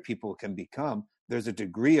scared people can become. There's a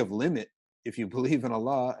degree of limit if you believe in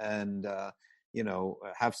Allah and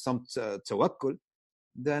have some tawakkul,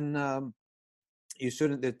 then you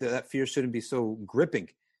shouldn't. That fear shouldn't be so gripping.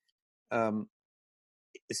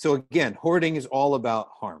 So again, hoarding is all about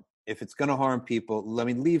harm. If it's going to harm people,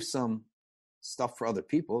 leave some stuff for other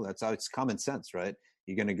people. That's how it's common sense, right?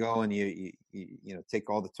 You're going to go and you take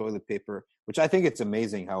all the toilet paper, which I think it's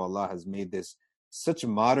amazing how Allah has made this such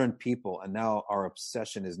modern people, and now our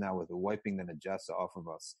obsession is now with wiping the najasa off of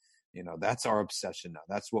us. That's our obsession now.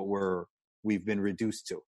 That's what we've been reduced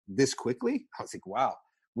to this quickly. I was like, wow,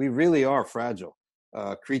 we really are fragile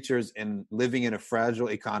creatures and living in a fragile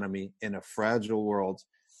economy, in a fragile world.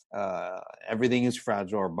 Everything is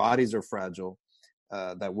fragile. Our bodies are fragile.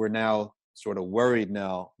 That we're now sort of worried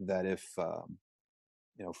now that if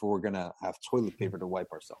we're going to have toilet paper to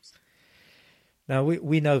wipe ourselves. Now,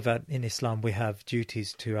 we know that in Islam we have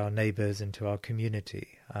duties to our neighbours and to our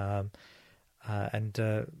community. We're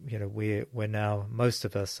now, most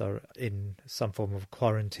of us are in some form of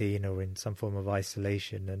quarantine or in some form of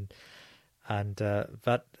isolation. And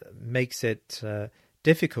that makes it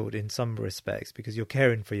difficult in some respects because you're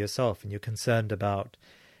caring for yourself and you're concerned about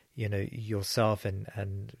yourself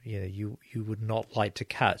and you would not like to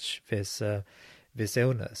catch this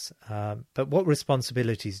illness. But what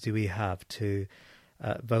responsibilities do we have to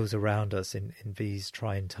those around us in these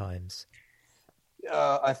trying times?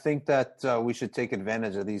 I think that we should take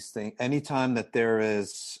advantage of these things. Anytime that there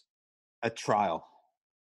is a trial,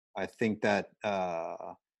 I think that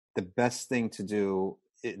the best thing to do,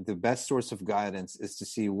 the best source of guidance is to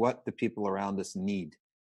see what the people around us need.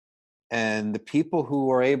 And the people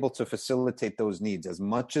who are able to facilitate those needs as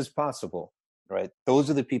much as possible, right? Those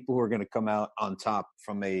are the people who are going to come out on top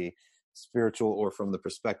from a spiritual or from the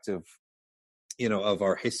perspective, of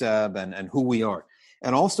our hisab and who we are.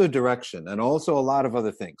 And also direction, and also a lot of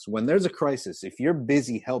other things. When there's a crisis, if you're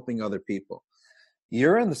busy helping other people,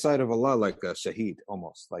 you're on the side of Allah like a shaheed,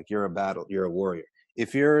 almost like you're a warrior.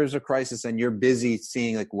 If there's a crisis and you're busy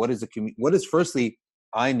seeing like what is firstly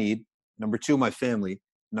I need, number 2 my family,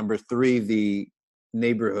 number 3 the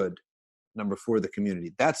neighborhood, number 4 the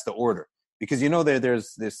community. That's the order. Because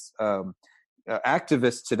there's this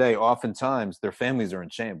activists today, oftentimes their families are in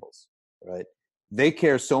shambles, right? They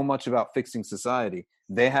care so much about fixing society,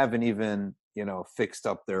 they haven't even, fixed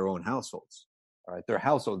up their own households. All right,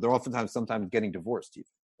 they're sometimes getting divorced even,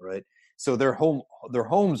 right? So their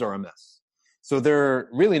homes are a mess. So they're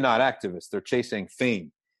really not activists. They're chasing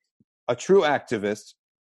fame. A true activist,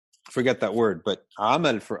 forget that word, but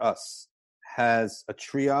amal for us has a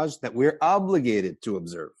triage that we're obligated to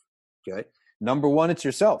observe. Okay. Number 1, it's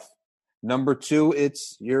yourself. Number 2,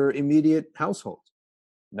 it's your immediate household.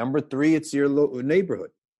 Number 3, it's your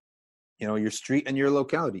neighborhood, your street and your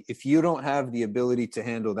locality. If you don't have the ability to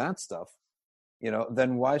handle that stuff,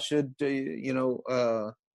 then why should,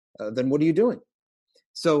 then what are you doing?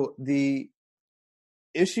 So the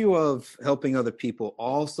issue of helping other people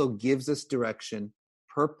also gives us direction,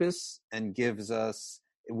 purpose, and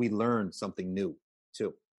we learn something new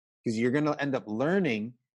too, because you're going to end up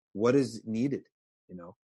learning what is needed.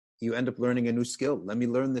 You end up learning a new skill. Let me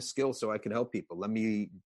learn this skill so I can help people. Let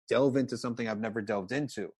me delve into something I've never delved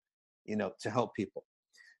into, to help people.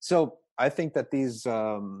 So I think that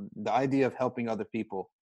the idea of helping other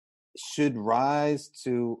people should rise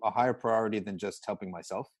to a higher priority than just helping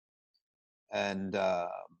myself. And,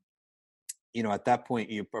 at that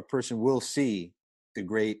point, a person will see the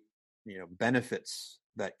great, benefits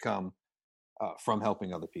that come from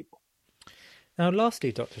helping other people. Now,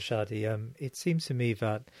 lastly, Dr. Shadee, it seems to me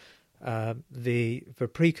that the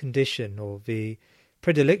precondition or the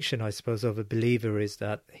predilection, I suppose, of a believer is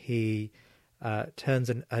that he turns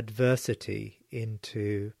an adversity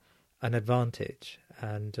into an advantage.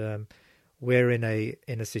 And we're in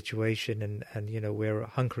a situation, and we're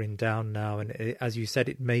hunkering down now. And as you said,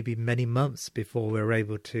 it may be many months before we're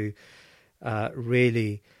able to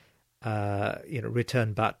really,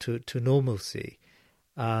 return back to normalcy.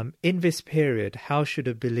 In this period, how should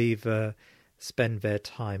a believer spend their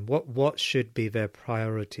time? What should be their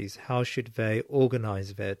priorities? How should they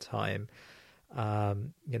organize their time?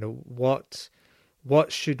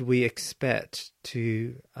 What should we expect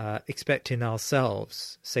in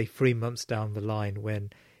ourselves, say 3 months down the line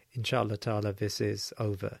when, inshallah ta'ala, this is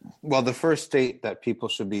over? Well, the first state that people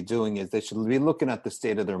should be doing is they should be looking at the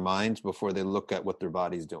state of their minds before they look at what their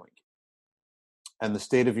body's doing. And the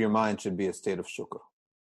state of your mind should be a state of shukr.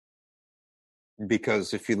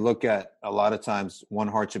 Because if you look at, a lot of times, one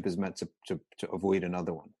hardship is meant to avoid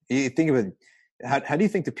another one. You think of it, how do you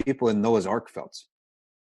think the people in Noah's Ark felt?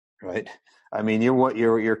 Right? I mean,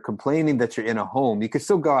 you're complaining that you're in a home. You could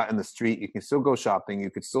still go out in the street. You can still go shopping. You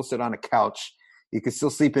could still sit on a couch. You could still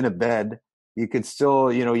sleep in a bed. You could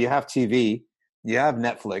still, you have TV. You have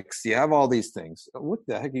Netflix. You have all these things. What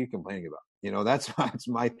the heck are you complaining about? That's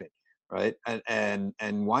my thing, right?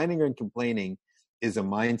 And whining and complaining is a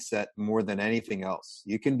mindset more than anything else.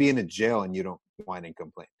 You can be in a jail and you don't whine and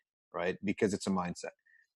complain, right? Because it's a mindset.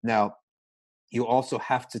 Now, you also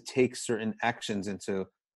have to take certain actions into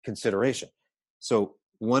consideration. So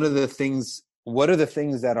what are the things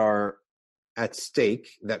that are at stake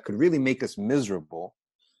that could really make us miserable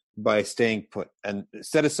by staying put? And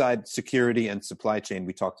set aside security and supply chain.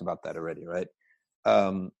 We talked about that already, right?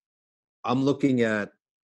 I'm looking at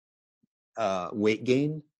weight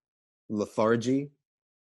gain, lethargy,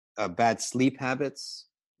 bad sleep habits,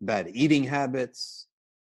 bad eating habits,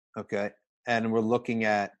 okay? And we're looking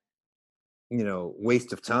at,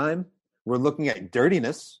 waste of time. We're looking at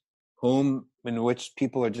dirtiness, home in which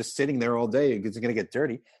people are just sitting there all day. It's going to get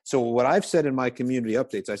dirty. So what I've said in my community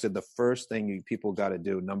updates, I said the first thing people got to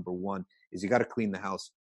do, number 1, is you got to clean the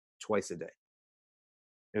house twice a day.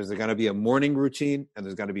 There's going to be a morning routine and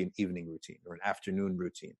there's going to be an evening routine or an afternoon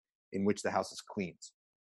routine in which the house is cleaned.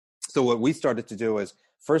 So what we started to do is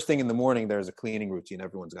First thing in the morning, there's a cleaning routine.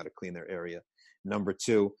 Everyone's got to clean their area. Number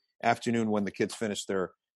two, afternoon, when the kids finish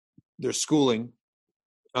their schooling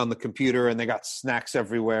on the computer and they got snacks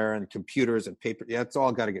everywhere and computers and paper. Yeah, it's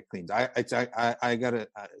all got to get cleaned. I got to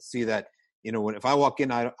see that, if I walk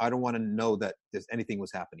in, I don't want to know that there's anything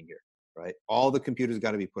was happening here, right? All the computers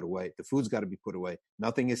got to be put away. The food's got to be put away.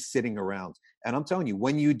 Nothing is sitting around. And I'm telling you,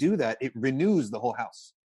 when you do that, it renews the whole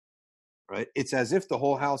house, right? It's as if the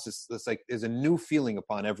whole house there's a new feeling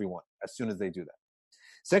upon everyone as soon as they do that.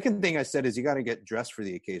 Second thing I said is you got to get dressed for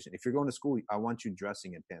the occasion. If you're going to school, I want you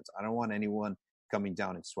dressing in pants. I don't want anyone coming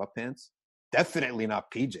down in sweatpants. Definitely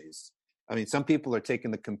not PJs. I mean, some people are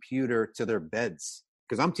taking the computer to their beds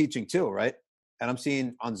because I'm teaching too, right? And I'm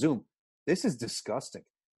seeing on Zoom, this is disgusting.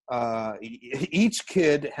 Each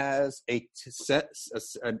kid has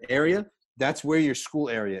an area. That's where your school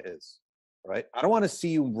area is, right? I don't want to see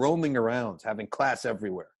you roaming around, having class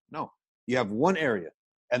everywhere. No, you have one area,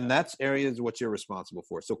 and that area is what you're responsible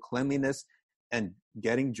for. So cleanliness and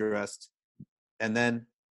getting dressed, and then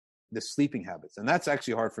the sleeping habits. And that's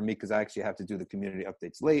actually hard for me because I actually have to do the community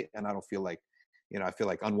updates late, and I don't feel like, I feel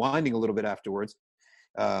like unwinding a little bit afterwards.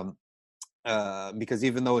 Because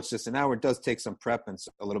even though it's just an hour, it does take some prep and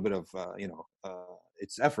a little bit of,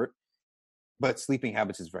 it's effort. But sleeping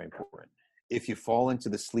habits is very important. If you fall into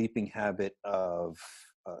the sleeping habit of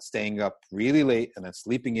staying up really late and then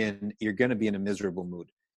sleeping in, you're going to be in a miserable mood.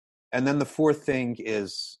 And then the fourth thing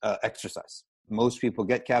is exercise. Most people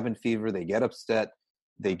get cabin fever. They get upset.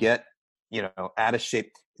 They get, out of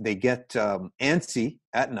shape. They get antsy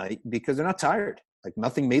at night because they're not tired. Like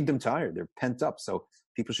nothing made them tired. They're pent up. So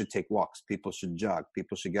people should take walks. People should jog.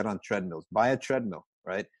 People should get on treadmills. Buy a treadmill,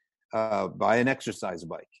 right? Buy an exercise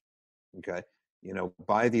bike. Okay.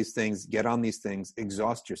 Buy these things, get on these things,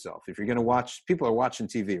 exhaust yourself. If you're going to watch, people are watching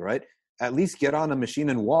TV, right? At least get on a machine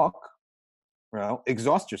and walk,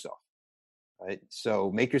 exhaust yourself, right?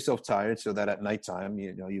 So make yourself tired so that at nighttime,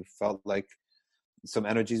 you felt like some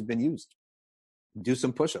energy has been used. Do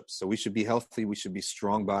some push-ups. So we should be healthy. We should be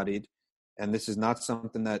strong-bodied. And this is not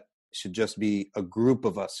something that should just be a group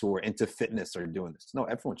of us who are into fitness or doing this. No,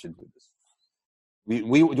 everyone should do this.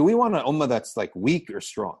 Do we want an ummah that's like weak or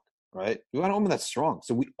strong, right? We want an ummah that's strong.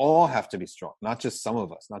 So we all have to be strong, not just some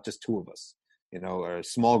of us, not just two of us, or a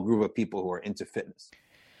small group of people who are into fitness.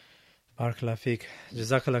 Barakallah Feek.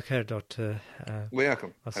 Jazakallah khair, Dr.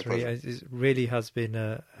 Welcome. It really has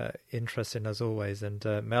been interesting as always. And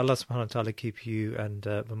may Allah subhanahu wa ta'ala keep you and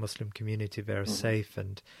the Muslim community very safe.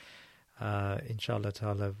 And inshallah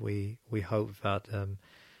ta'ala, we hope that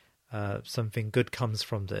something good comes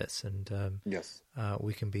from this. And yes,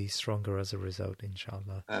 we can be stronger as a result,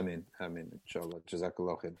 inshallah. Ameen. Inshallah.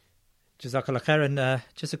 Jazakallah khair. Jazakallah khair. And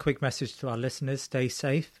just a quick message to our listeners. Stay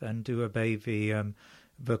safe and do obey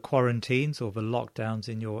the quarantines or the lockdowns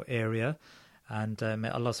in your area, and may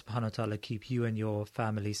Allah subhanahu wa ta'ala keep you and your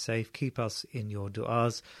family safe. Keep us in your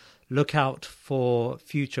du'as. Look out for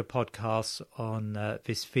future podcasts on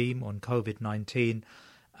this theme, on COVID-19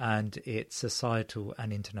 and its societal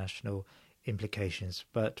and international implications.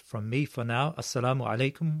 But from me for now, Assalamu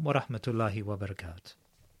alaikum wa rahmatullahi wa barakatuh.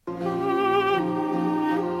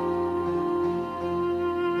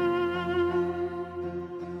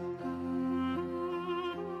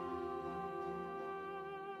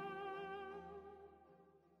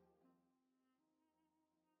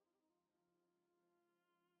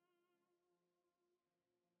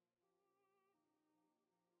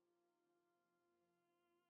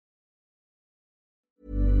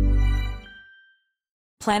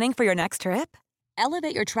 Planning for your next trip?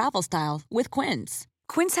 Elevate your travel style with Quince.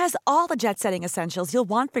 Quince has all the jet-setting essentials you'll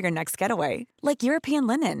want for your next getaway, like European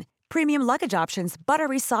linen, premium luggage options,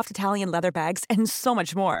 buttery soft Italian leather bags, and so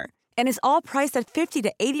much more. And is all priced at 50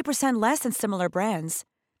 to 80% less than similar brands.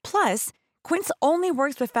 Plus, Quince only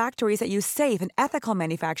works with factories that use safe and ethical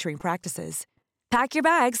manufacturing practices. Pack your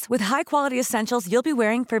bags with high-quality essentials you'll be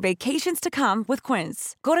wearing for vacations to come with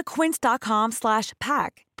Quince. Go to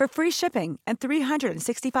quince.com/pack for free shipping and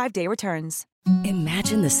 365-day returns.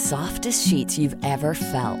 Imagine the softest sheets you've ever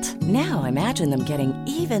felt. Now imagine them getting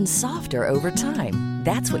even softer over time.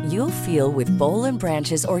 That's what you'll feel with Boll &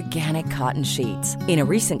 Branch's organic cotton sheets. In a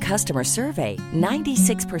recent customer survey,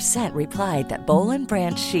 96% replied that Boll &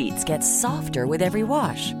 Branch sheets get softer with every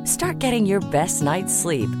wash. Start getting your best night's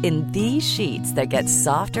sleep in these sheets that get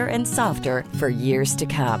softer and softer for years to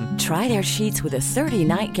come. Try their sheets with a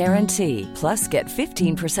 30-night guarantee. Plus, get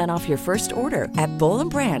 15% off your first order at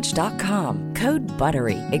bollandbranch.com. Code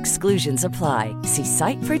BUTTERY. Exclusions apply. See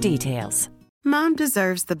site for details. Mom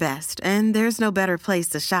deserves the best, and there's no better place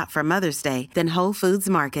to shop for Mother's Day than Whole Foods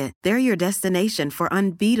Market. They're your destination for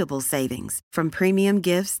unbeatable savings, from premium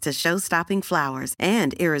gifts to show-stopping flowers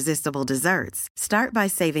and irresistible desserts. Start by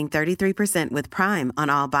saving 33% with Prime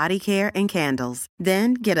on all body care and candles.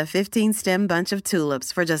 Then get a 15-stem bunch of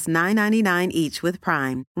tulips for just $9.99 each with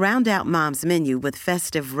Prime. Round out Mom's menu with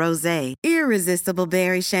festive rosé, irresistible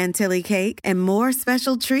berry chantilly cake, and more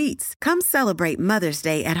special treats. Come celebrate Mother's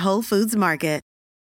Day at Whole Foods Market.